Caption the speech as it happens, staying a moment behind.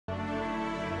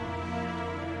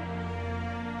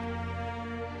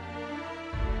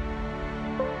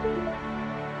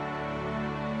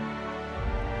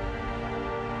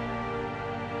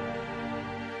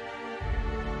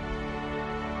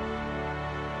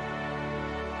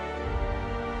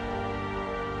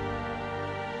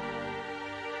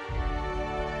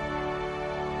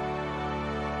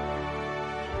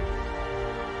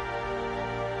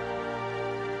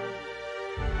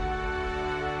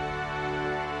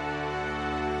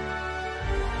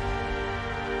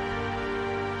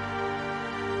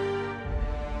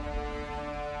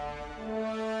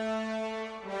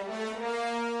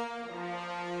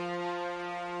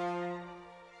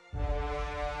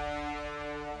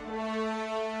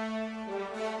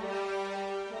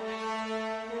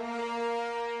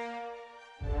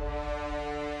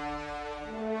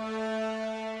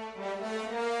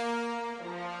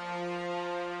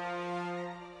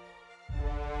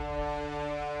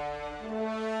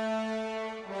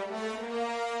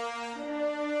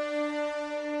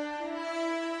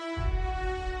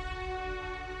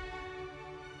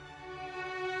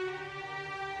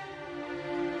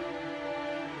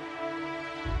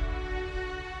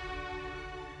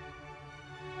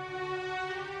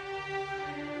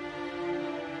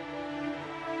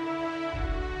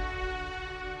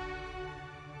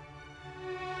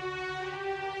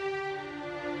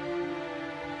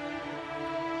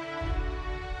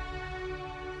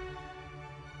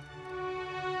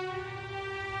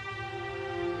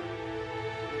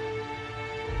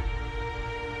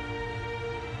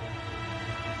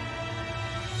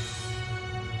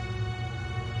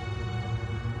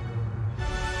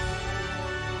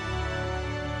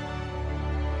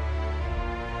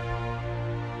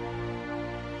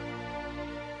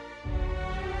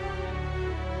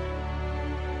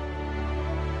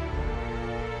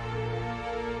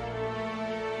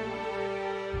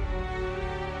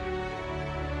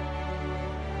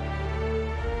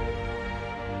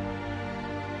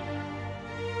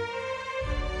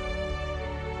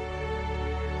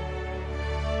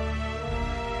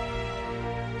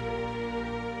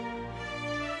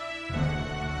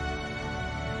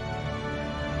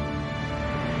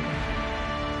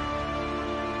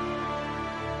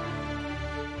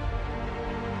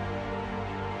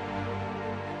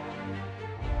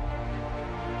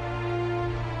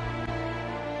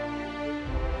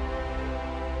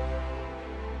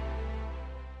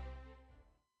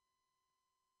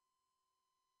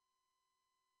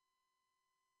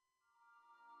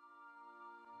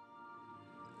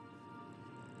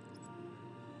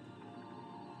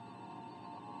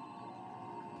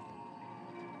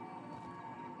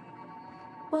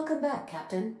Welcome back,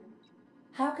 Captain.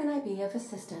 How can I be of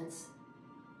assistance?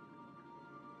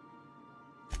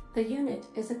 The unit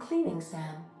is a cleaning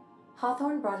SAM.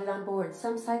 Hawthorne brought it on board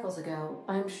some cycles ago,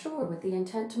 I'm sure with the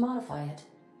intent to modify it,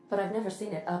 but I've never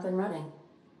seen it up and running.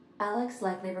 Alex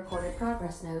likely recorded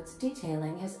progress notes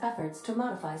detailing his efforts to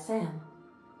modify SAM.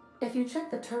 If you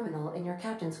check the terminal in your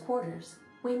captain's quarters,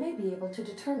 we may be able to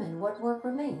determine what work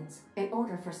remains in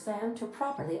order for SAM to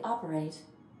properly operate.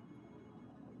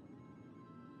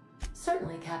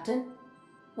 Certainly, Captain.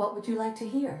 What would you like to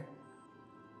hear?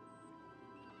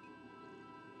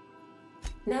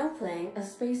 Now playing a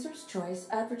Spacer's Choice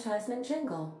advertisement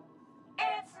jingle.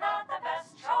 It's not the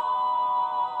best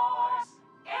choice.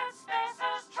 It's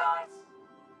Spacer's Choice.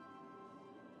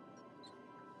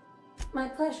 My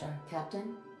pleasure,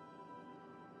 Captain.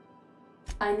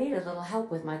 I need a little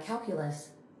help with my calculus.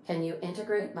 Can you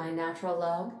integrate my natural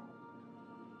log?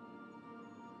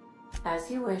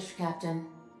 As you wish, Captain.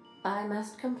 I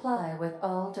must comply with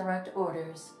all direct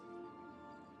orders.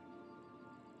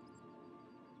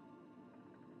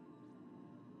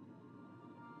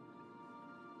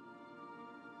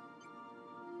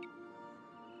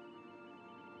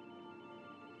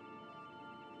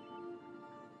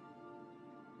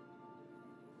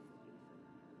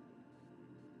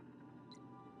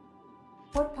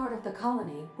 What part of the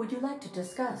colony would you like to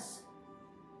discuss?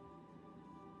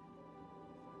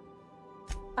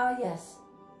 Ah, yes.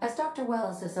 As Dr.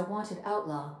 Wells is a wanted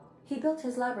outlaw, he built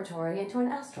his laboratory into an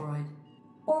asteroid.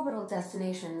 Orbital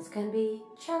destinations can be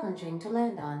challenging to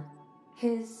land on.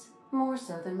 His more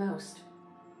so than most.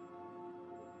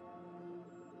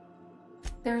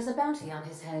 There is a bounty on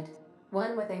his head,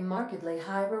 one with a markedly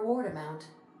high reward amount.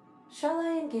 Shall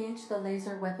I engage the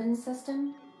laser weapons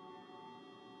system?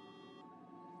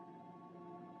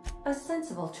 A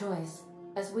sensible choice,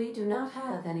 as we do not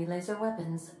have any laser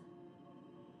weapons.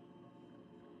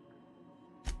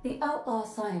 The outlaw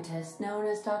scientist known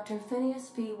as Dr. Phineas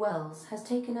V. Wells has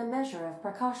taken a measure of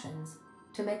precautions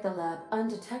to make the lab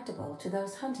undetectable to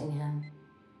those hunting him.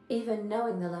 Even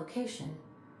knowing the location,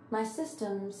 my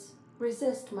systems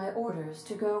resist my orders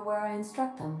to go where I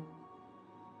instruct them.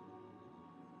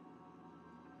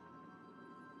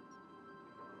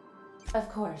 Of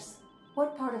course.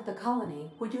 What part of the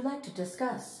colony would you like to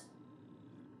discuss?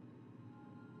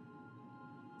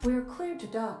 We're cleared to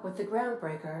dock with the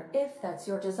Groundbreaker if that's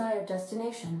your desired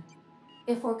destination.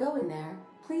 If we're going there,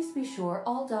 please be sure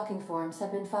all docking forms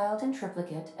have been filed in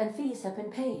triplicate and fees have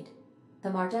been paid. The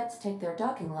Mardettes take their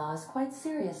docking laws quite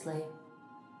seriously.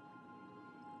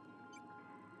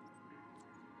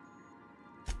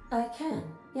 I can,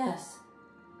 yes.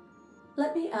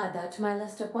 Let me add that to my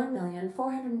list of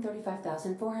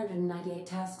 1,435,498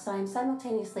 tasks I am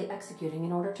simultaneously executing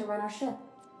in order to run our ship.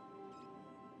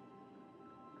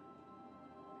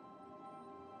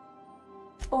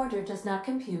 Order does not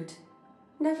compute.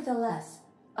 Nevertheless,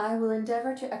 I will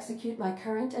endeavor to execute my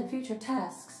current and future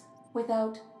tasks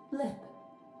without blip.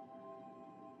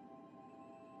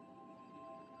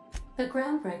 The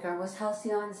Groundbreaker was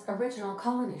Halcyon's original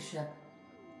colony ship.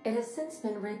 It has since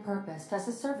been repurposed as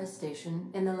a service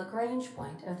station in the Lagrange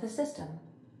point of the system.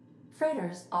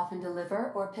 Freighters often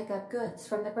deliver or pick up goods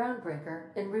from the Groundbreaker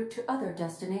en route to other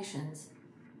destinations.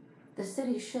 The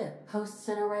city ship hosts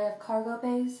an array of cargo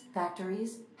bays,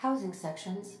 factories, housing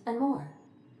sections, and more.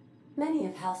 Many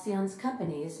of Halcyon's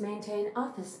companies maintain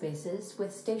office spaces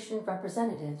with stationed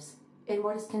representatives in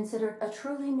what is considered a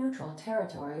truly neutral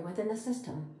territory within the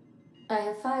system. I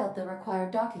have filed the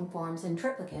required docking forms in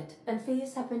triplicate, and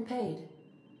fees have been paid.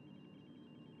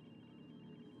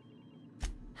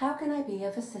 How can I be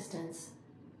of assistance?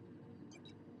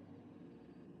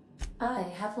 I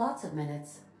have lots of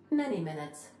minutes, many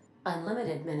minutes,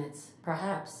 unlimited minutes,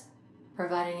 perhaps.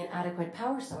 Providing an adequate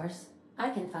power source, I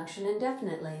can function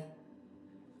indefinitely.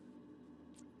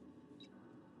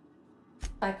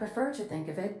 I prefer to think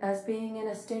of it as being in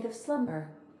a state of slumber,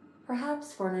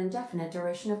 perhaps for an indefinite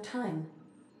duration of time.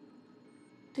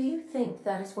 Do you think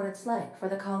that is what it's like for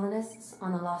the colonists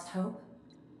on the Lost Hope?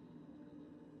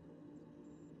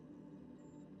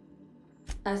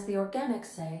 As the organics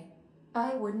say,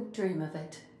 I wouldn't dream of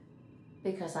it.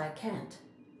 Because I can't.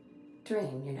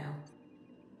 Dream, you know.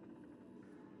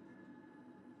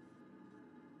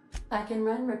 I can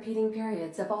run repeating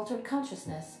periods of altered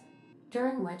consciousness,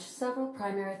 during which several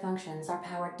primary functions are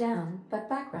powered down, but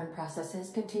background processes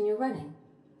continue running,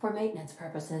 for maintenance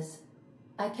purposes.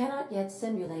 I cannot yet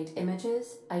simulate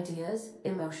images, ideas,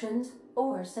 emotions,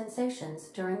 or sensations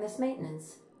during this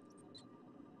maintenance.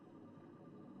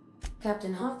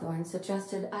 Captain Hawthorne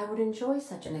suggested I would enjoy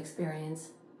such an experience,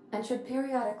 and should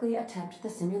periodically attempt the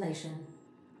simulation.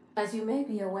 As you may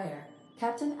be aware,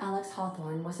 Captain Alex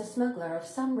Hawthorne was a smuggler of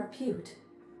some repute.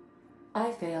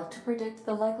 I failed to predict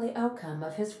the likely outcome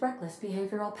of his reckless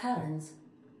behavioral patterns.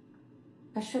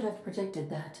 I should have predicted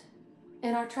that.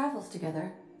 In our travels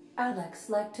together, Alex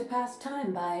liked to pass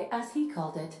time by, as he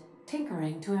called it,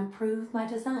 tinkering to improve my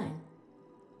design.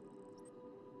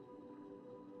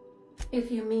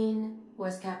 If you mean,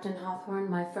 was Captain Hawthorne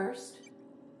my first?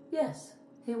 Yes,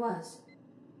 he was.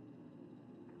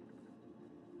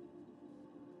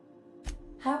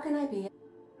 How can I be?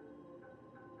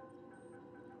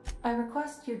 I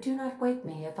request you do not wake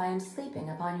me if I am sleeping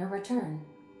upon your return.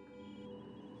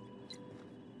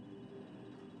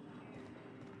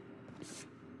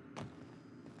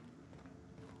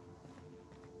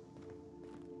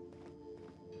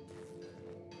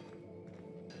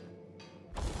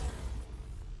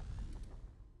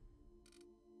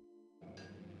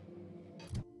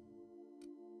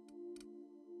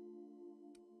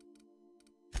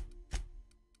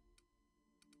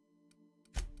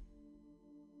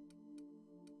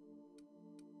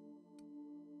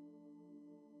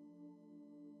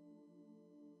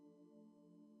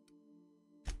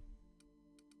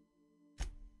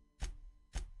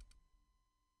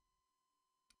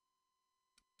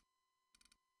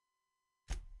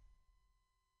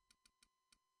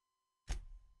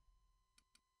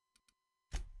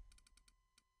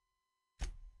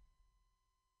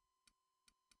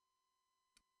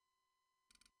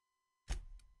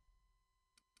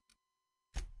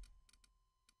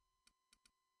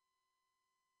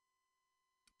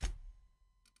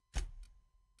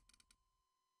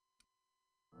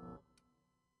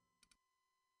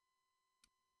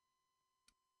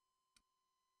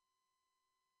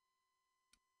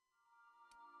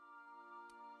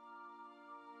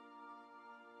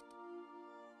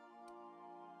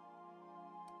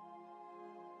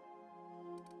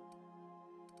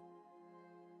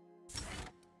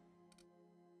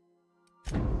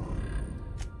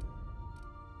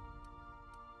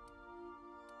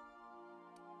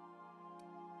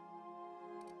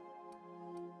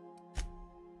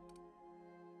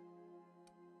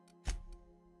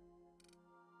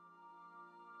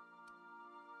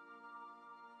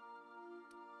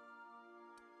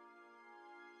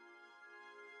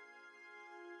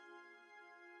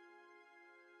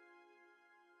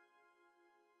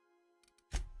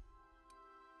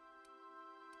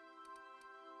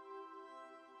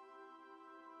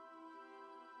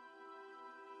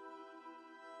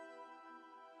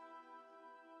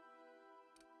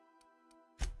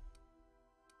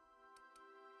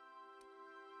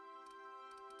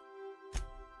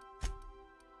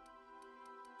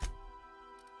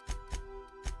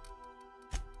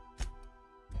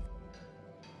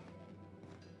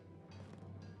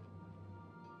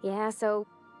 Yeah, so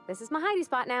this is my hidey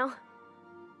spot now.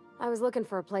 I was looking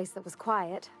for a place that was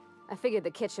quiet. I figured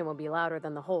the kitchen would be louder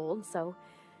than the hold, so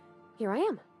here I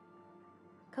am.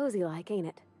 Cozy-like, ain't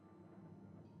it?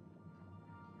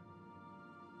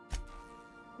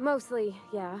 Mostly,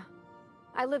 yeah.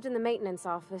 I lived in the maintenance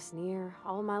office near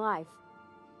all my life.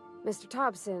 Mr.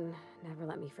 Thompson never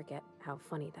let me forget how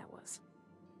funny that was.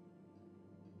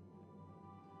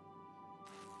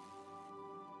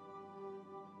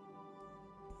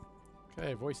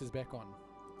 Okay, voice is back on.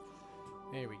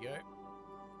 There we go.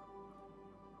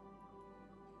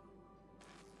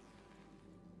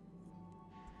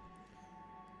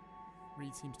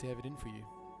 Reed seems to have it in for you.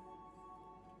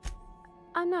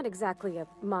 I'm not exactly a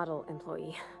model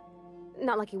employee.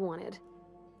 Not like you wanted.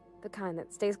 The kind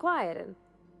that stays quiet and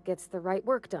gets the right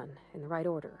work done in the right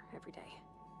order every day.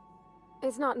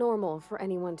 It's not normal for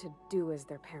anyone to do as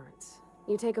their parents.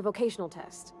 You take a vocational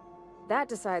test. That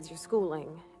decides your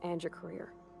schooling and your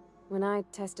career. When I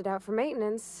tested out for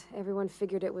maintenance, everyone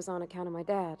figured it was on account of my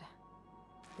dad.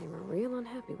 They were real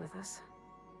unhappy with us.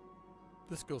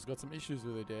 This girl's got some issues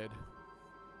with her dad.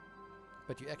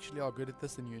 But you actually are good at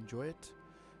this and you enjoy it?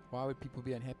 Why would people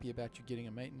be unhappy about you getting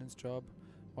a maintenance job?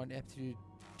 One aptitude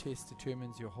test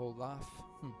determines your whole life.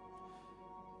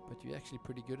 But you're actually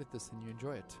pretty good at this and you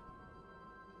enjoy it.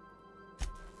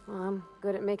 Well, I'm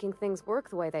good at making things work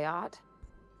the way they ought.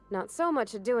 Not so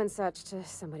much at doing such to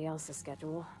somebody else's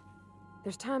schedule.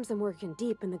 There's times I'm working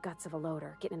deep in the guts of a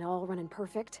loader, getting it all running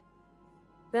perfect.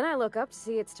 Then I look up to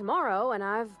see it's tomorrow and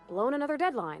I've blown another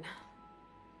deadline.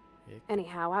 Heck.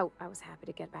 Anyhow, I was happy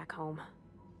to get back home.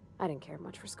 I didn't care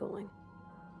much for schooling.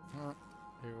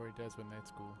 Everybody does when they're at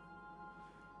school.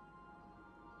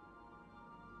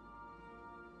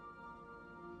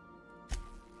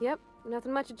 Yep,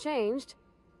 nothing much had changed.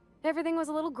 Everything was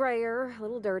a little grayer, a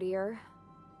little dirtier.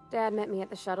 Dad met me at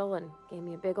the shuttle and gave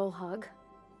me a big ol' hug.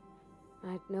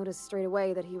 I noticed straight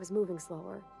away that he was moving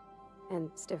slower and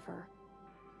stiffer.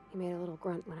 He made a little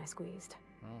grunt when I squeezed.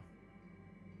 Oh,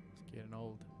 it's getting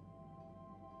old.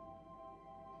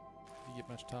 Did you get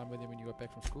much time with him when you got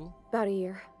back from school? About a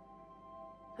year.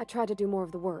 I tried to do more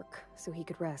of the work so he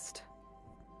could rest.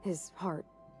 His heart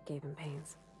gave him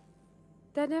pains.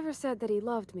 Dad never said that he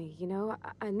loved me, you know?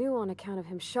 I knew on account of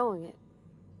him showing it.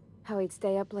 How he'd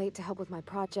stay up late to help with my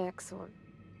projects or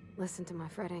listen to my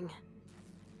fretting.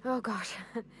 Oh gosh,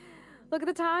 look at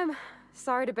the time.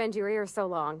 Sorry to bend your ear so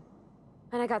long.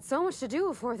 And I got so much to do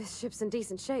before this ship's in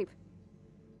decent shape.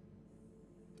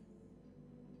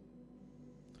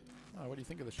 Oh, what do you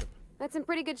think of the ship? That's in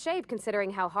pretty good shape considering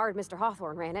how hard Mr.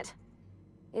 Hawthorne ran it.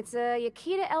 It's a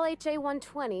Yakita LHA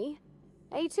 120,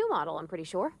 A2 model, I'm pretty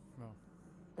sure. Oh.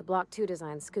 The Block 2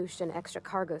 design scooshed in extra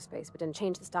cargo space but didn't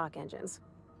change the stock engines.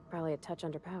 Probably a touch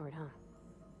underpowered, huh?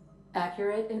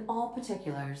 Accurate in all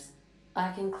particulars.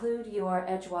 I conclude you are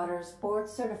Edgewater's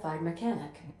board-certified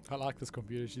mechanic. I like this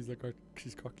computer. She's like,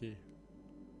 she's cocky.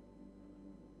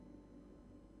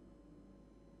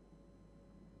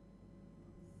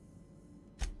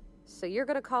 So you're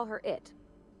gonna call her it,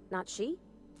 not she?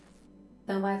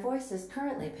 Though my voice is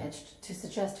currently pitched to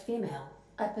suggest female,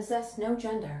 I possess no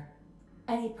gender.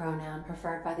 Any pronoun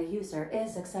preferred by the user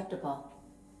is acceptable.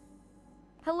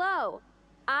 Hello!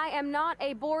 I am not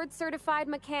a board-certified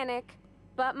mechanic,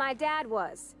 but my dad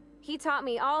was. He taught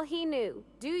me all he knew.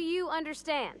 Do you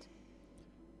understand?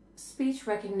 Speech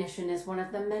recognition is one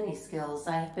of the many skills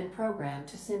I have been programmed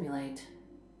to simulate.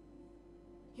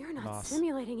 You're not Nice.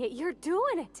 simulating it, you're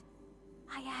doing it!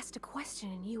 I asked a question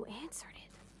and you answered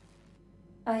it.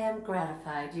 I am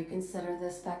gratified you consider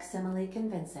this facsimile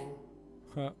convincing.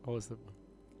 Awesome.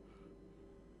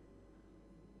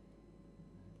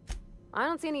 I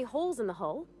don't see any holes in the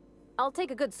hull. I'll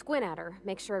take a good squint at her,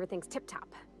 make sure everything's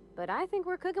tip-top. But I think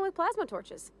we're cooking with plasma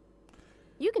torches.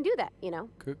 You can do that, you know.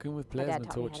 Cooking with My plasma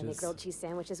dad taught me how to make torches. grilled cheese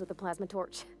sandwiches with a plasma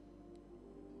torch.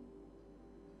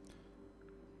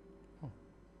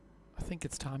 I think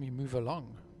it's time you move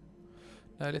along.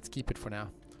 No, let's keep it for now.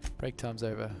 Break time's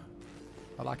over.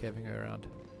 I like having her around.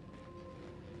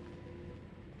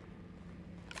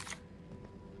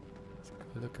 Let's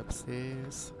go look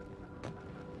upstairs.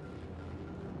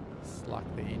 It's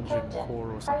like the engine Captain,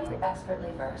 core or are something. you expertly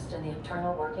versed in the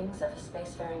internal workings of a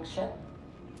spacefaring ship?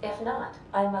 If not,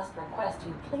 I must request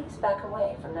you please back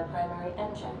away from the primary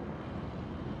engine.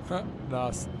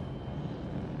 Nice.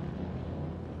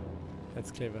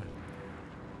 That's clever.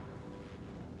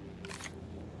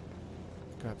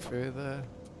 Go up further.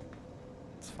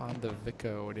 Let's find the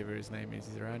vicar or whatever his name is.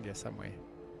 He's around here somewhere.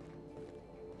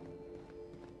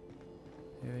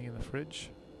 Anything in the fridge?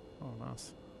 Oh,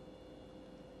 nice.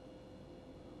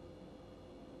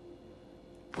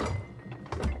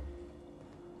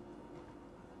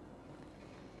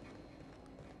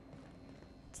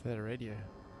 Is that a radio?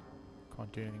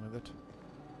 Can't do anything with it.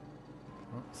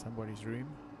 Oh, somebody's room.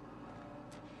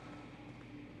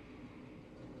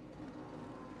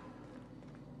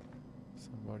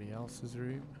 Somebody else's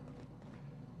room.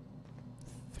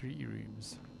 3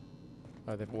 rooms.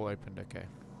 Oh, they've all opened, okay.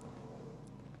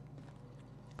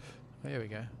 Oh, here we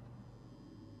go.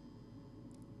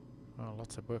 Oh,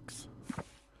 lots of books.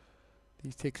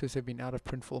 These textbooks have been out of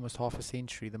print for almost half a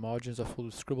century. The margins are full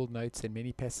of scribbled notes and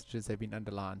many passages have been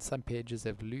underlined. Some pages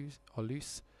are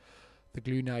loose. The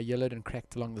glue now yellowed and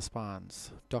cracked along the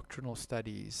spines. Doctrinal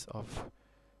studies of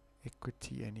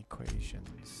equity and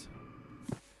equations.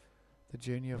 The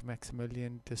Journey of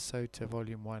Maximilian de Soto,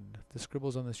 Volume 1. The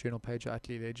scribbles on this journal page are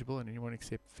utterly illegible, and anyone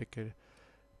except Vicar...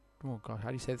 Oh god, how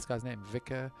do you say this guy's name?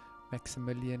 Vicar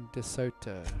Maximilian de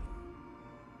Soto.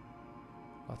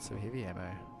 Lots of heavy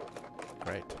ammo.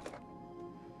 Great.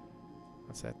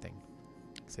 What's that thing?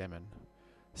 Examine.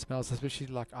 Smells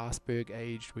suspiciously like iceberg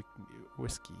aged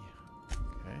whiskey.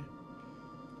 Okay.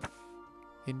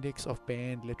 Index of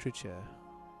banned literature.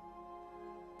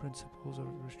 Principles of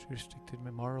restricted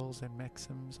morals and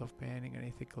maxims of banning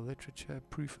unethical literature.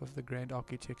 Proof of the grand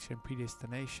architecture and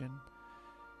predestination.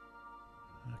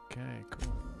 Okay,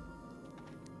 cool.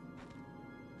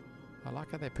 I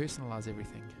like how they personalize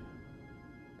everything.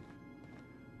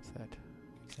 What's that?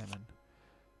 Examine.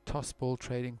 Toss ball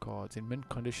trading cards. In mint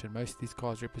condition, most of these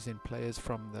cards represent players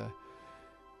from the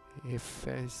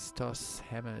Hephaestus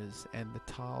Hammers and the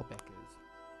Tile Backers.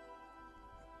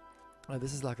 Oh,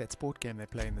 this is like that sport game they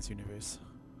play in this universe.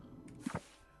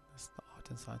 This is the art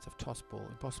and science of toss ball.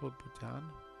 Impossible to put down.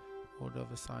 Order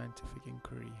of a scientific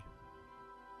inquiry.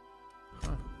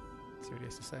 Huh. Let's see what he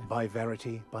has to say. By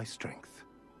verity, by strength.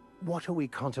 What are we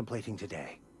contemplating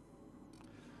today?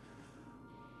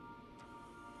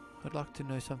 I'd like to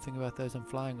know something about those I'm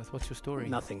flying with. What's your story?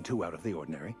 Nothing too out of the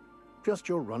ordinary. Just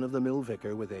your run-of-the-mill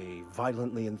vicar with a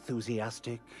violently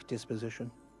enthusiastic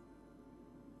disposition.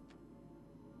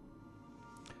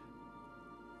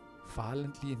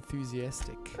 Violently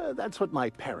enthusiastic. That's what my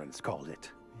parents called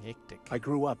it. Hectic. I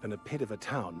grew up in a pit of a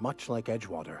town, much like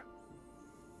Edgewater.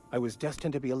 I was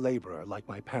destined to be a laborer like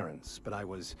my parents, but I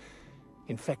was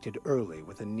infected early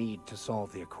with a need to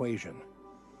solve the equation.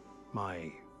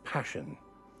 My passion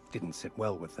didn't sit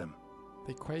well with them.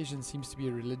 The equation seems to be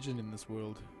a religion in this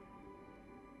world.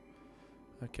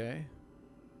 Okay.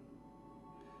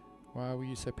 Why were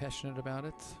you so passionate about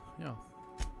it? Yeah.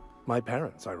 My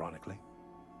parents, ironically.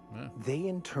 Yeah. They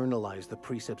internalized the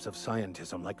precepts of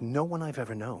scientism like no one I've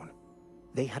ever known.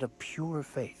 They had a pure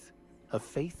faith. A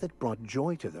faith that brought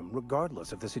joy to them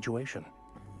regardless of the situation.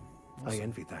 Awesome. I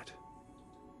envied that.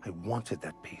 I wanted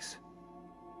that peace.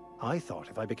 I thought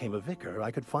if I became a vicar,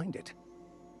 I could find it.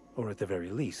 Or at the very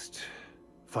least,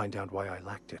 find out why I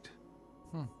lacked it.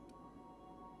 Then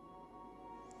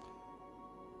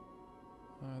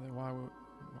why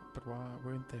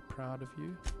weren't they proud of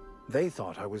you? They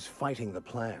thought I was fighting the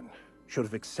plan. Should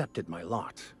have accepted my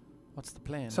lot. What's the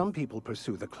plan? Some people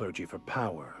pursue the clergy for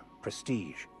power,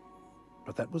 prestige.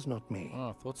 But that was not me. Oh,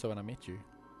 I thought so when I met you.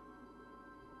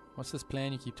 What's this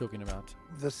plan you keep talking about?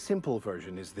 The simple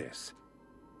version is this.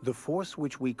 The force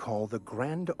which we call the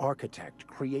Grand Architect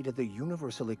created the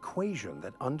universal equation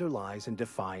that underlies and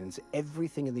defines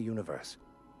everything in the universe.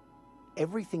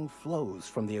 Everything flows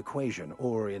from the equation,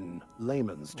 or in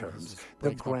layman's terms,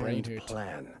 the grand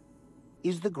plan.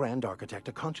 Is the Grand Architect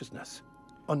a consciousness?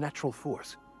 A natural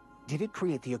force? Did it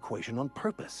create the equation on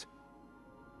purpose?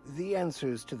 The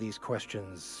answers to these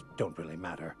questions don't really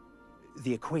matter.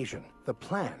 The equation, the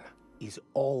plan, is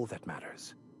all that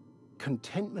matters.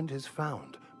 Contentment is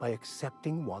found by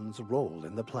accepting one's role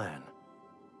in the plan.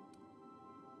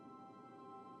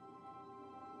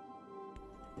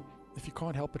 If you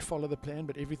can't help but follow the plan,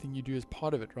 but everything you do is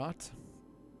part of it, right?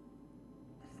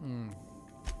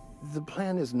 The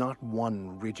plan is not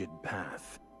one rigid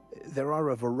path. There are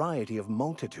a variety of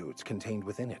multitudes contained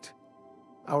within it.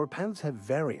 Our paths have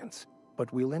variance,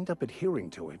 but we'll end up adhering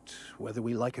to it, whether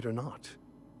we like it or not.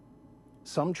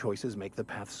 Some choices make the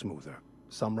path smoother,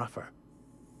 some rougher.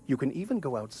 You can even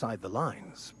go outside the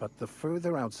lines, but the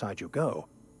further outside you go,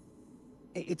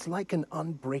 it's like an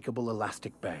unbreakable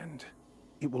elastic band.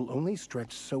 It will only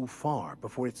stretch so far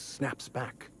before it snaps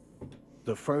back.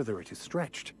 The further it is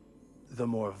stretched, the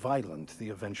more violent the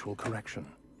eventual correction.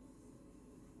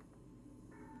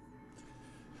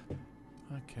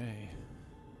 Okay.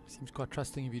 Seems quite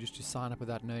trusting of you just to sign up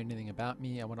without knowing anything about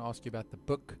me. I want to ask you about the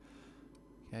book.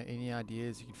 Okay, any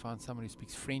ideas? You can find someone who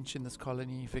speaks French in this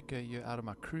colony. Vicar, you're out of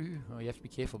my crew. Oh, you have to be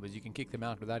careful because you can kick them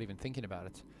out without even thinking about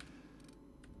it.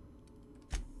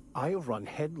 I have run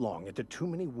headlong into too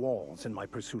many walls in my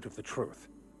pursuit of the truth.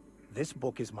 This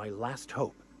book is my last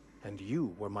hope, and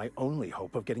you were my only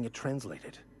hope of getting it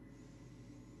translated.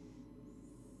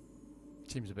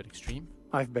 Seems a bit extreme.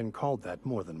 I've been called that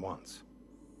more than once.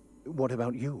 What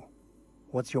about you?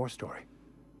 What's your story?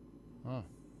 Oh.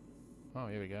 Oh,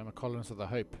 here we go. I'm a colonist of the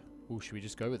Hope. Oh, should we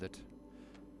just go with it?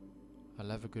 I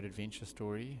love a good adventure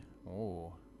story.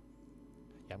 Oh.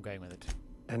 Yeah, I'm going with it.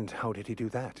 And how did he do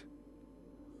that?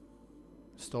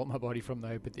 Stole my body from the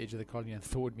Hope at the edge of the colony and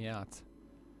thawed me out.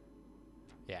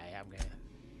 Yeah, I'm going.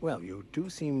 Well, you do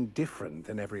seem different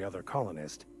than every other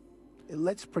colonist.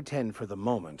 Let's pretend for the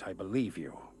moment I believe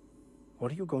you.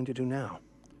 What are you going to do now?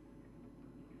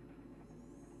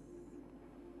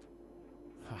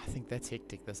 I think that's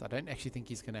hectic, this. I don't actually think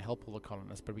he's going to help all the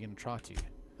colonists, but we're going to try to.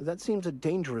 That seems a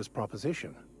dangerous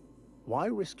proposition. Why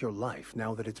risk your life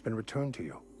now that it's been returned to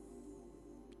you?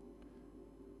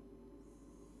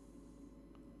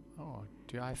 Oh,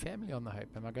 do I have family on the Hope?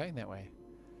 Am I going that way?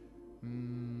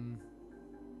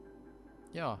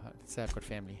 Yeah, let's say I've got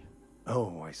family.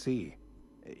 Oh, I see.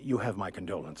 You have my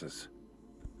condolences.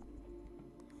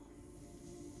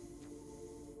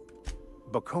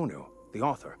 Bakonu, the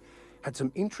author, had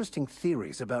some interesting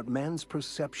theories about man's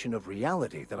perception of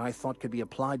reality that I thought could be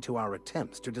applied to our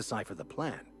attempts to decipher the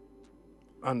plan.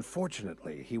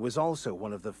 Unfortunately, he was also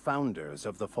one of the founders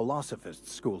of the Philosophist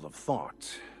school of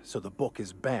thought, so the book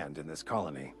is banned in this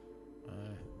colony.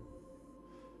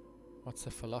 What's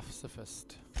a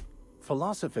philosophist?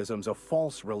 Philosophism's a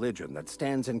false religion that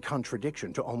stands in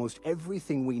contradiction to almost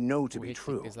everything we know to be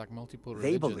true. There's like multiple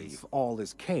They religions. believe all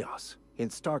is chaos,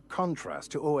 in stark contrast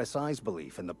to OSI's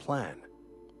belief in the plan.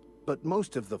 But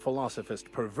most of the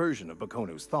philosophist perversion of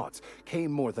Bakonu's thoughts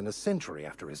came more than a century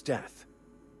after his death.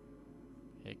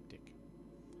 Hectic.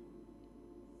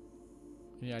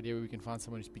 Any idea where we can find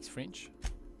someone who speaks French?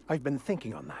 I've been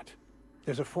thinking on that.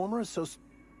 There's a former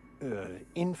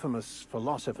infamous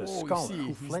philosopher scholar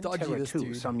who fled Terra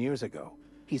 2 some years ago.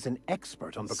 He's an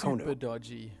expert on Bakonu. Super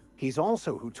dodgy. He's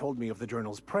also who told me of the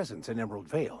journal's presence in Emerald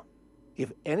Vale.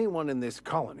 If anyone in this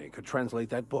colony could translate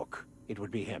that book, it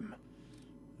would be him.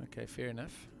 Okay, fair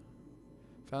enough.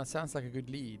 Sounds like a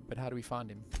good lead, but how do we find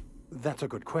him? That's a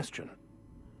good question.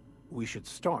 We should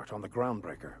start on the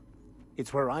Groundbreaker.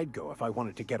 It's where I'd go if I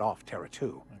wanted to get off Terra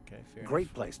 2. Okay, fair Great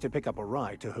enough. place to pick up a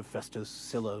ride to Hephaestus,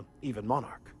 Scylla, even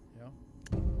Monarch.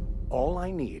 Yeah. All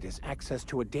I need is access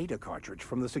to a data cartridge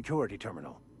from the security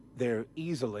terminal. Their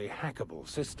easily hackable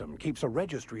system keeps a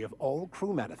registry of all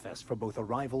crew manifests for both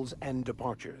arrivals and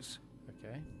departures.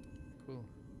 Okay, cool.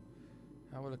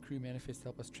 How will a crew manifest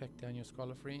help us track down your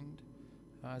scholar friend?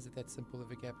 How is it that simple if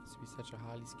a gap is to be such a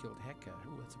highly skilled hacker?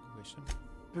 Oh, that's a good question.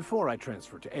 Before I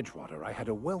transferred to Edgewater, I had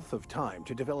a wealth of time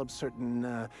to develop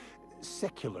certain,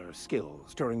 secular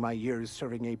skills during my years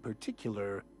serving a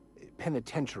particular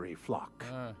penitentiary flock.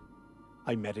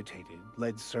 I meditated,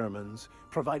 led sermons,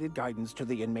 provided guidance to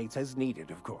the inmates as needed,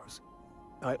 of course.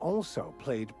 I also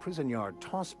played prison yard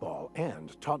tossball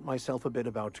and taught myself a bit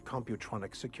about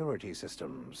computronic security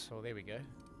systems. So there we go.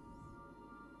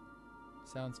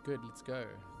 Sounds good, let's go.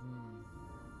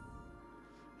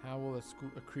 How will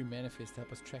a crew manifest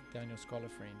help us track down your scholar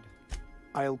friend?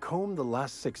 I'll comb the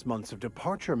last 6 months of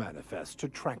departure manifest to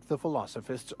track the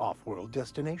Philosophist's off-world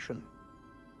destination.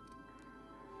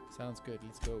 Sounds good,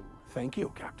 let's go. Thank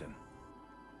you, Captain.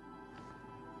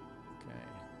 Okay.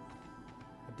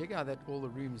 I dig how that all the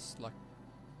rooms like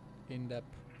end up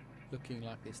looking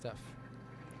like their stuff.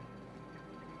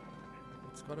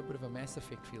 It's got a bit of a Mass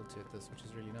Effect feel to it, this, which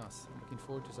is really nice. I'm looking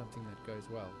forward to something that goes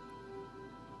well.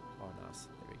 Oh, nice.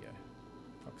 There we go.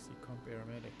 Toxic Comp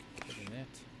Aromatic. Getting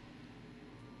that.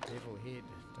 Devil Head.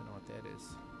 Don't know what that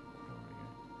is. Oh, there we go.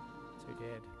 It's her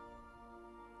dad.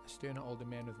 A sterner older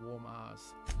man with warm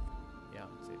eyes. Yeah,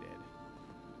 it's her dad.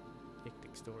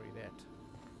 Hectic story,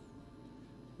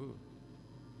 that. Ooh.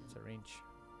 It's a wrench.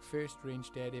 First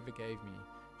wrench Dad ever gave me.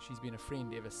 She's been a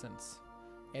friend ever since.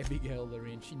 Abigail the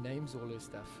wrench. She names all her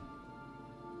stuff.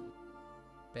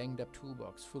 Banged up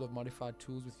toolbox full of modified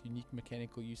tools with unique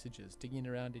mechanical usages. Digging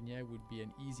around in here would be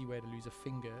an easy way to lose a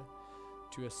finger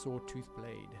to a sawtooth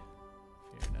blade.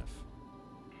 Fair enough.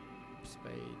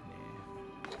 Spade,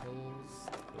 nah. Pills.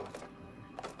 No.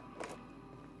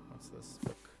 What's this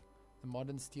book? The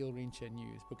Modern Steel Wrench I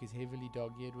knew. This book is heavily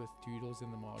dog-eared with doodles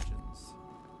in the margins.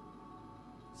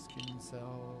 Skin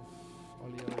salve.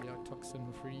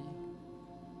 Toxin free.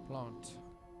 Plant.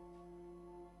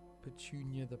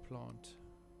 Petunia the plant.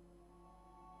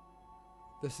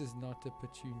 This is not a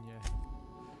petunia.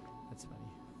 That's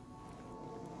funny.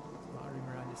 Is my room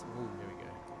around this? Oh, there we go.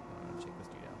 Check this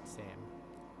dude out. Sam.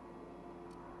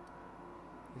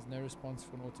 There's no response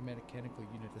for an automatic mechanical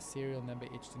unit. The serial number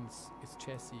etched in its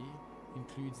chassis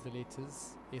includes the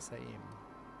letters SAM.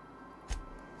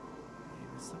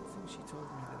 There was something she told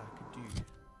me that I could do.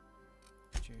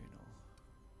 Journal.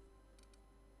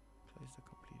 Close the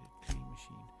completed clean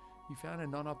machine. You found a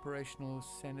non-operational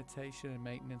sanitation and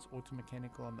maintenance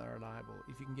automechanical on the reliable.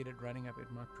 If you can get it running up,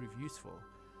 it might prove useful.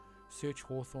 Search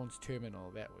Hawthorne's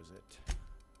terminal. That was it.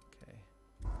 Okay.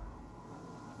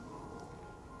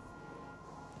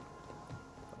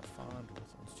 Gotta find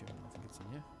Hawthorne's terminal. I think it's in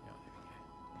here. Yeah, there we go.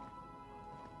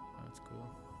 Oh, that's cool.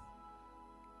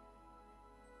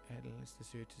 Adolescents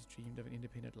deserters dreamed of an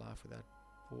independent life without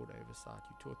board oversight.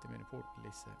 You taught them an important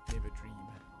lesson. Never dream.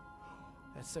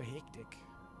 That's so hectic.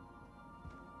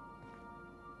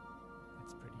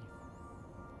 That's pretty.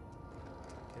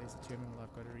 Okay, there's a terminal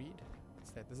I've got to read.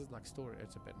 What's that? This is like story.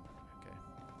 It's a bit. Okay.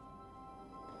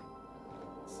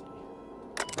 Let's see.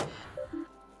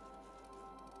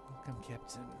 Welcome,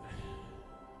 Captain.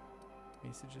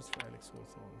 Messages for Alex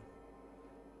Hawthorne.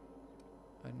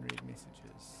 Unread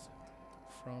messages.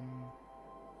 From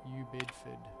you,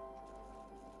 Bedford.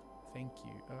 Thank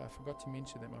you. Oh, I forgot to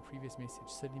mention that my previous message.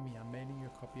 Silly me, I'm mailing you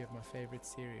a copy of my favorite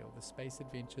serial, The Space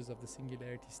Adventures of the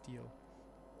Singularity Steel.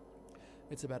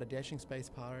 It's about a dashing space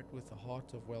pirate with a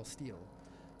heart of, well, steel.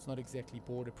 It's not exactly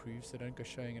board approved, so don't go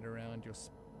showing it around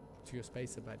to your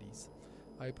spacer buddies.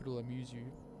 I hope it will amuse you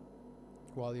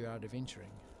while you're out adventuring.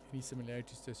 Any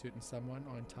similarities to a certain someone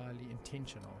are entirely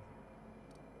intentional.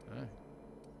 Oh,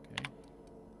 okay.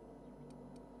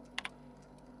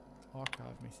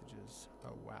 Archive messages.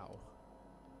 Oh wow.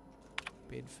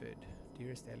 Bedford.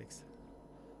 Dearest Alex.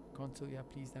 Can't tell you how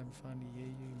pleased I'm finally hear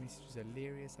you. Your message is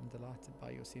hilarious. I'm delighted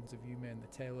by your sense of humor and the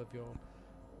tale of your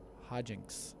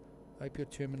hijinks. I hope your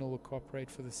terminal will cooperate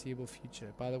for the foreseeable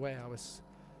future. By the way, I was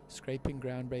scraping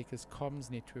Groundbreaker's comms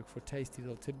network for tasty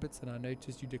little tidbits, and I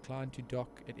noticed you declined to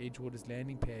dock at Edgewater's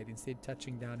landing pad, instead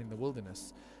touching down in the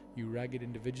wilderness. You rugged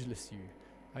individualist, you.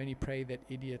 I only pray that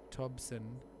idiot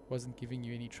Thompson wasn't giving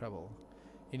you any trouble.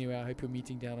 Anyway, I hope your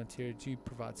meeting down on Terra 2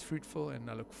 provides fruitful, and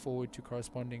I look forward to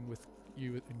corresponding with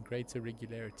you in greater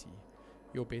regularity.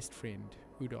 Your best friend,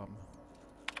 Udom.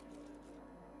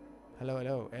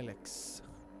 Hello, Alex.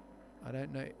 I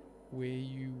don't know where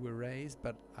you were raised,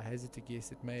 but I hazard to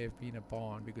guess it may have been a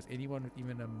barn, because anyone with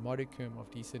even a modicum of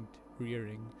decent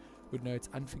rearing would know it's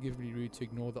unforgivably rude to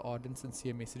ignore the ardent,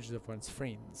 sincere messages of one's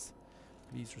friends.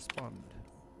 Please respond.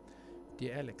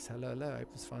 Dear Alex, hello, I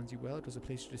hope this finds you well. It was a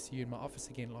pleasure to see you in my office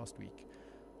again last week.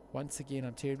 Once again,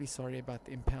 I'm terribly sorry about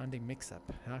the impounding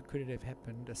mix-up. How could it have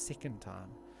happened a second time?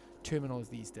 Terminals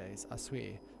these days, I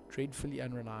swear, dreadfully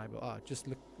unreliable. Ah, just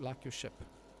look like your ship.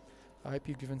 I hope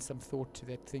you've given some thought to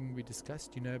that thing we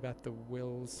discussed, you know, about the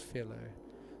Wells fellow.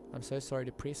 I'm so sorry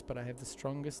to press, but I have the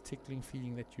strongest tickling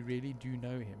feeling that you really do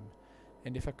know him.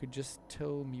 And if I could just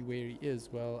tell me where he is,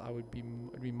 well,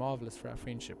 it'd be marvelous for our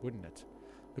friendship, wouldn't it?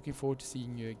 Looking forward to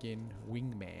seeing you again,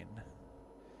 Wingman.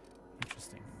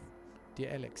 Interesting.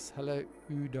 Dear Alex, hello,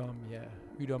 Udom here,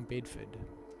 Udom Bedford.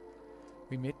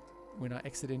 We met when I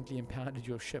accidentally impounded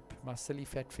your ship. My silly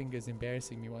fat fingers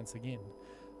embarrassing me once again.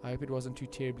 I hope it wasn't too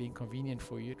terribly inconvenient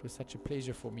for you. It was such a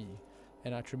pleasure for me,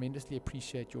 and I tremendously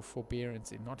appreciate your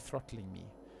forbearance in not throttling me.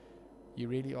 You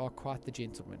really are quite the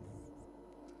gentleman.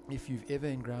 If you've ever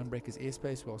in Groundbreaker's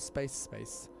airspace, well,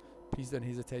 space, please don't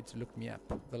hesitate to look me up.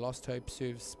 The Lost Hope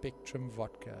serves Spectrum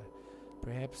vodka.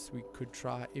 Perhaps we could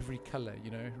try every color, you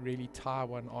know, really tie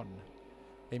one on.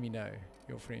 Let me know.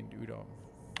 Your friend Udom.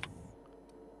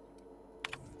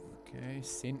 Okay,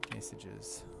 sent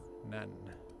messages. None.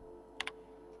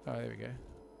 Oh, there we go.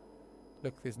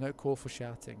 Look, there's no call for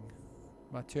shouting.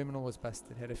 My terminal was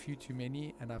busted, had a few too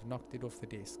many, and I've knocked it off the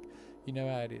desk. You know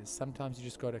how it is. Sometimes you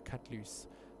just gotta cut loose.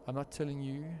 I'm not telling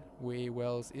you where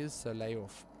Wells is, so lay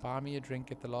off. Buy me a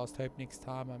drink at the Last Hope next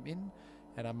time I'm in,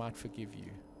 and I might forgive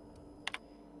you.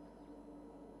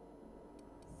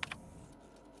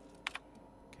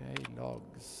 Okay,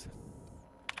 logs.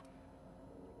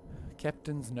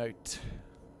 Captain's note.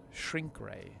 Shrink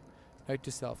ray. Note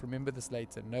to self, remember this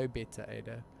later. No better,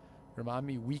 Ada. Remind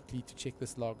me weekly to check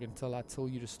this log until I tell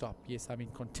you to stop. Yes, I mean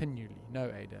continually. No,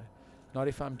 Ada. Not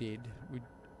if I'm dead.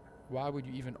 Why would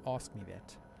you even ask me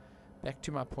that? Back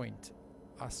to my point.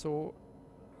 I saw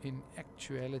in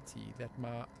actuality that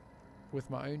with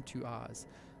my own two eyes,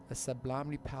 a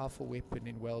sublimely powerful weapon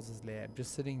in Wells's lab,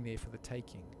 just sitting there for the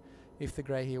taking. If the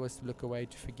grey hair was to look away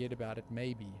to forget about it,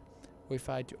 maybe. Or if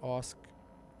I had to ask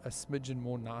a smidgen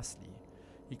more nicely.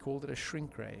 He called it a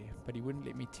shrink ray, but he wouldn't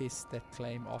let me test that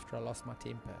claim after I lost my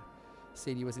temper.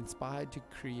 said he was inspired to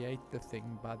create the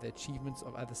thing by the achievements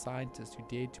of other scientists who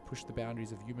dared to push the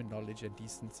boundaries of human knowledge and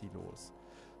decency laws.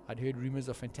 I'd heard rumors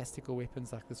of fantastical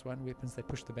weapons like this one, weapons that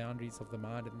push the boundaries of the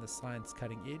mind and the science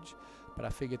cutting edge, but I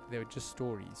figured they were just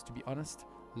stories. To be honest,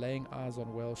 laying eyes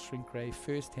on Wells' shrink ray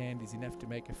firsthand is enough to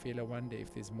make a fellow wonder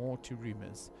if there's more to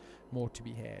rumors, more to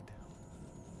be had.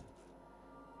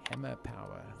 Hammer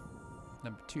power.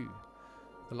 Number 2.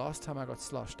 The last time I got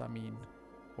sloshed,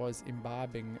 was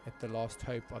imbibing at the Last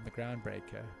Hope on the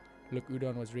Groundbreaker. Look,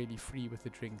 Udon was really free with the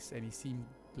drinks, and he seemed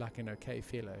like an okay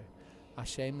fellow. I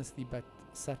shamelessly but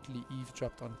subtly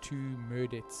eavesdropped on 2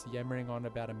 murdettes yammering on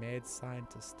about a mad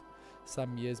scientist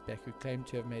some years back who claimed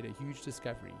to have made a huge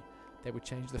discovery that would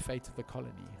change the fate of the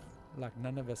colony. Like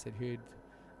none of us had heard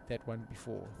that one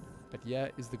before. But here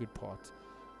is the good part.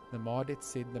 The Mardet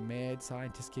said the mad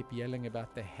scientist kept yelling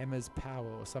about the hammer's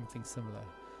power or something similar.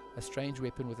 A strange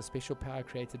weapon with a special power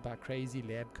created by a crazy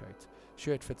lab coat.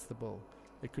 Sure, it fits the bill.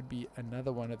 It could be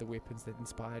another one of the weapons that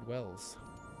inspired Wells.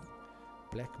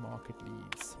 Black market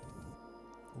leads.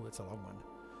 Oh, it's a long one.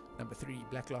 Number 3,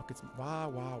 Black Locket's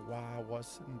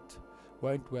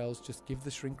won't Wells just give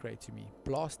the shrink ray to me?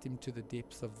 Blast him to the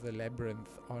depths of the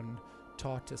labyrinth on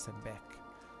Tartus and back.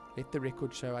 Let the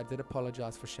record show I did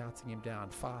apologize for shouting him down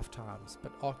 5 times,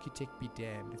 but architect be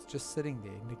damned, it's just sitting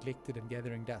there, neglected and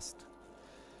gathering dust.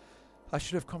 I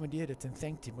should have commandeered it and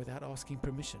thanked him without asking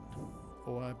permission,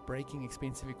 or breaking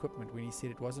expensive equipment when he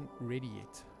said it wasn't ready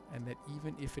yet, and that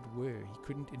even if it were, he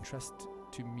couldn't entrust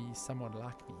to me someone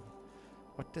like me.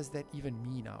 What does that even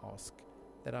mean, I ask?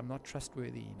 That I'm not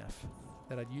trustworthy enough?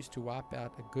 That I'd used to wipe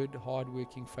out a good,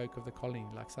 hard-working folk of the colony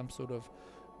like some sort of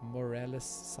moralis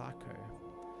psycho?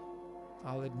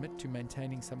 I'll admit to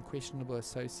maintaining some questionable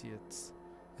associations,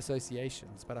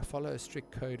 but I follow a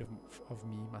strict code of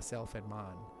me, myself, and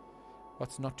mine.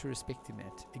 What's not to respect in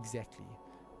that? Exactly.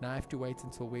 Now I have to wait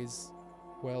until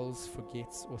Wells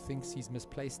forgets or thinks he's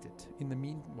misplaced it. In the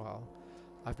meanwhile,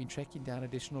 I've been tracking down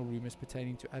additional rumors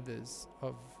pertaining to others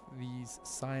of these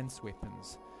science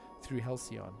weapons through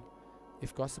Halcyon.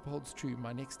 If gossip holds true,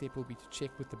 my next step will be to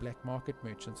check with the black market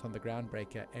merchants on the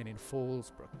Groundbreaker and in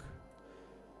Fallsbrook.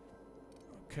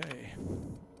 Okay.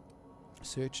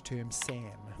 Search term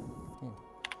SAM. Ooh.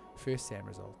 First SAM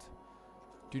result.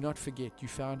 Do not forget, you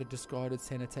found a discarded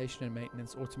sanitation and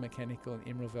maintenance automechanical in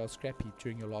Emerald Vale scrap heap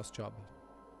during your last job.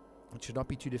 It should not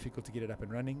be too difficult to get it up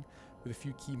and running. With a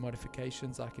few key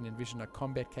modifications, I can envision a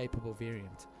combat-capable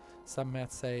variant. Some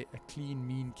might say a clean,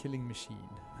 mean killing machine.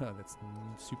 Oh, that's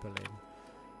super lame.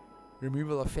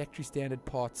 Removal of factory-standard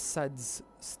parts, SUDS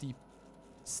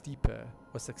steeper,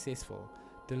 was successful.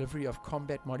 Delivery of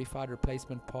combat-modified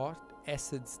replacement part,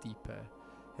 acid steeper,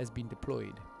 has been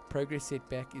deployed. Progress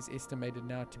setback is estimated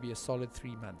now to be a solid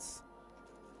 3 months.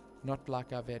 Not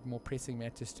like I've had more pressing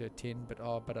matters to attend, but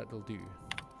it'll do.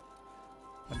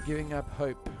 I'm giving up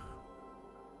hope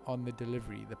on the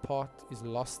delivery. The part is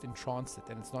lost in transit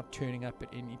and it's not turning up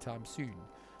at any time soon.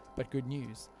 But good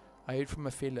news. I heard from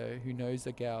a fellow who knows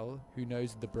a gal who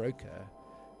knows the broker,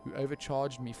 who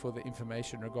overcharged me for the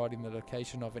information regarding the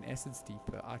location of an acid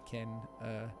steeper I can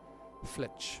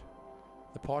flitch.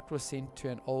 The part was sent to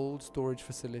an old storage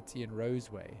facility in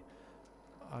Roseway.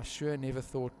 I sure never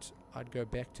thought I'd go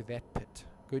back to that pit.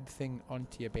 Good thing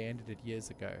Auntie abandoned it years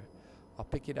ago. I'll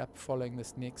pick it up following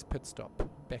this next pit stop,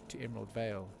 back to Emerald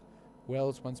Vale.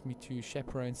 Wells wants me to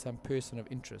chaperone some person of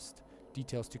interest.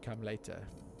 Details to come later.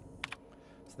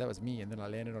 So that was me, and then I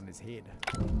landed on his head.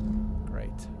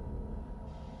 Great.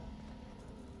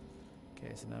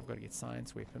 Okay, so now I've got to get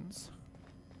science weapons.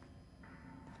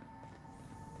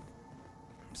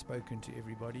 I've spoken to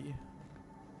everybody.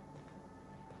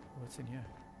 What's in here?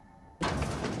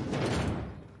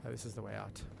 Oh, this is the way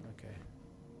out. Okay.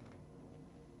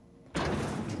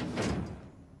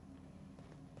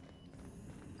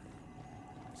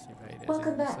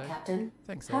 Welcome back, Captain.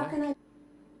 Thanks, How Ada. can I...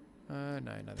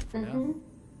 No, nothing for now.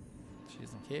 She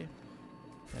doesn't care.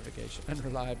 Navigation.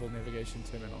 Unreliable navigation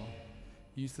terminal.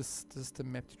 Use the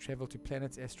system map to travel to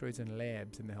planets, asteroids, and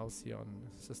labs in the Halcyon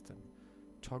system.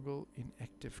 Toggle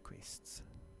inactive quests.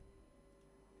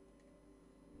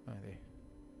 Oh, there.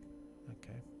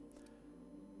 Okay.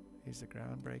 Here's the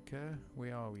Groundbreaker.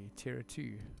 Where are we? Terra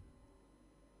 2.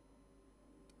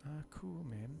 Ah, cool,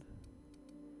 man.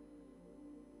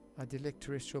 Idyllic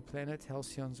terrestrial planet.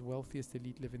 Halcyon's wealthiest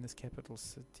elite live in this capital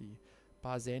city.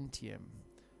 Byzantium.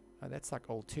 Oh, that's like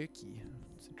old Turkey.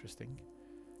 It's interesting.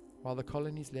 While the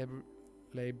colony's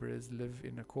laborers live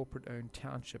in a corporate-owned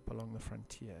township along the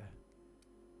frontier.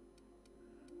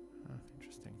 Oh,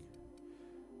 interesting.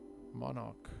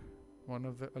 Monarch. One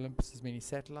of Olympus's many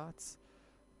satellites.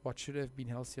 What should have been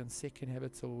Halcyon's second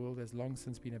habitable world has long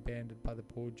since been abandoned by the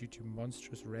board due to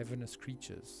monstrous, ravenous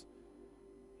creatures.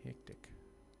 Hectic.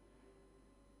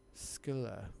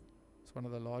 Scylla is one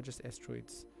of the largest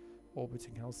asteroids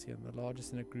orbiting Halcyon, the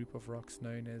largest in a group of rocks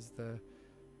known as the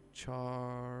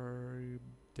Charybdis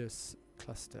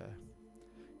cluster.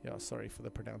 Yeah, sorry for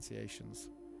the pronunciations.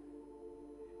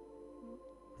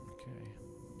 Okay.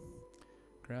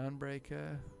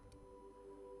 Groundbreaker.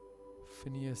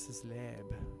 Phineas's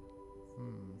lab.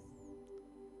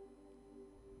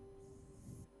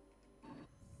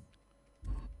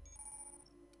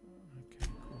 Okay,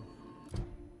 cool.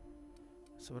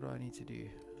 So what do I need to do?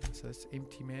 So it's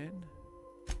empty man.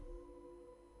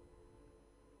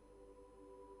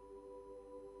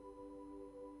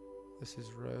 This is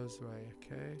Roseway,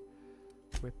 okay.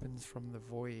 Weapons from the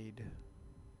void.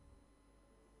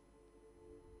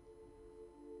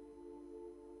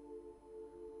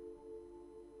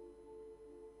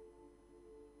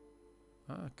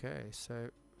 Okay, so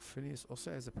Phineas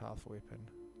also has a powerful weapon.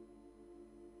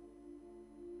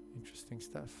 Interesting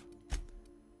stuff.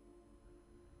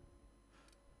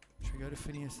 Should we go to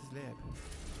Phineas's lab?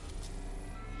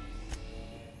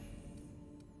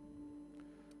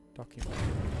 Document.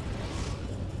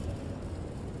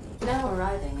 Now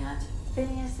arriving at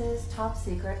Phineas's top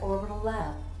secret orbital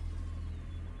lab.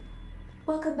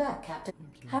 Welcome back, Captain.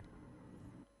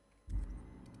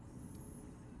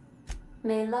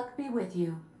 May luck be with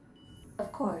you.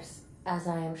 Of course, as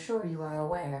I am sure you are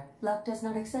aware, luck does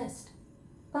not exist.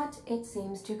 But it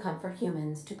seems to comfort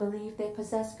humans to believe they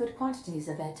possess good quantities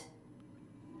of it.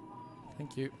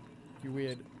 Thank you. You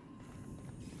weird.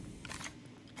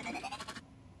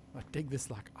 I dig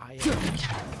this like iron. Oh,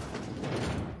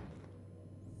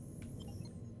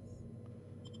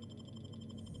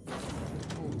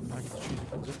 I get to choose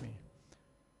what comes with me.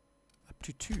 Up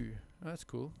to 2. Oh, that's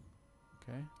cool.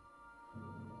 Okay.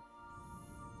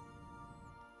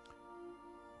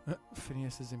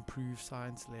 Phineas's improved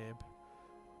science lab.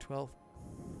 12.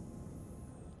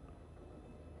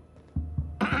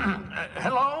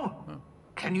 Hello? Oh.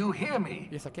 Can you hear me?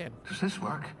 Yes, I can. Does this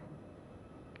work?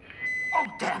 Oh,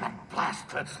 damn it! Blast,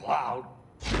 that's loud.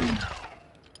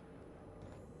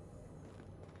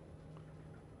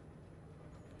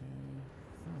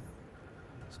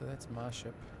 So that's my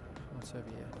ship. What's over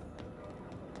here?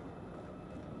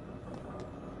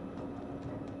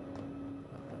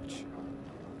 Not much.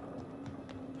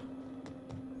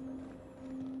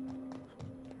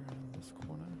 Around this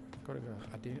corner. Gotta go.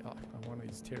 I'm one of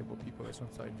these terrible people that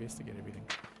wants to investigate everything.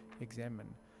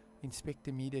 Examine. Inspect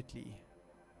immediately.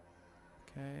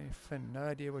 Okay, Finn, no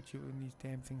idea what you need these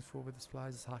damn things for, but the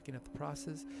suppliers is hiking up the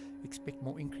prices. Expect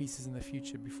more increases in the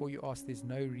future. Before you ask, there's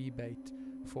no rebate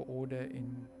for order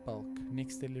in bulk.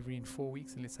 Next delivery in 4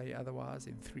 weeks, and let's say otherwise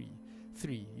in 3.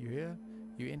 3, you hear?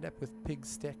 You end up with pigs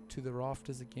stacked to the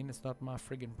rafters again, it's not my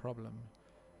friggin' problem.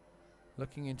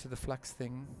 Looking into the flux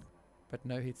thing, but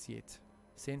no hits yet.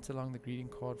 Sent along the greeting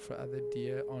card for other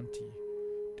dear auntie.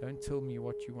 Don't tell me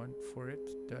what you want for it,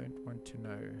 don't want to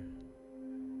know.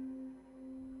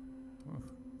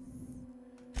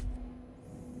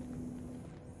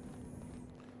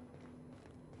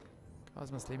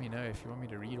 Guys must let me know if you want me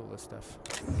to read all this stuff.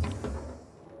 Oh,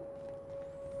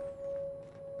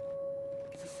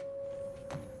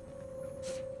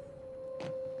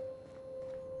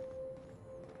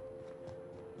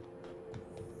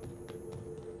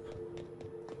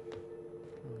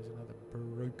 there's another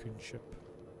broken ship.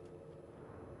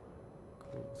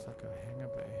 Cool, it's like a hangar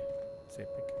bay. It's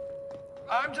epic.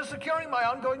 I'm just securing my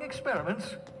ongoing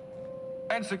experiments.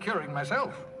 And securing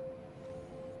myself.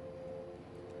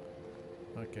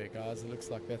 Okay guys, it looks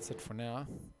like that's it for now.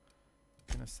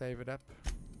 Gonna save it up.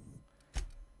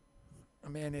 A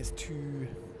man has 2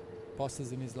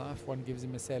 bosses in his life. One gives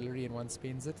him a salary and one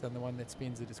spends it, and the one that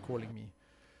spends it is calling me.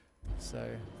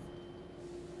 So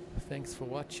thanks for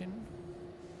watching.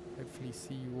 Hopefully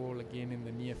see you all again in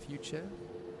the near future.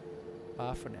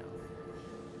 Bye for now.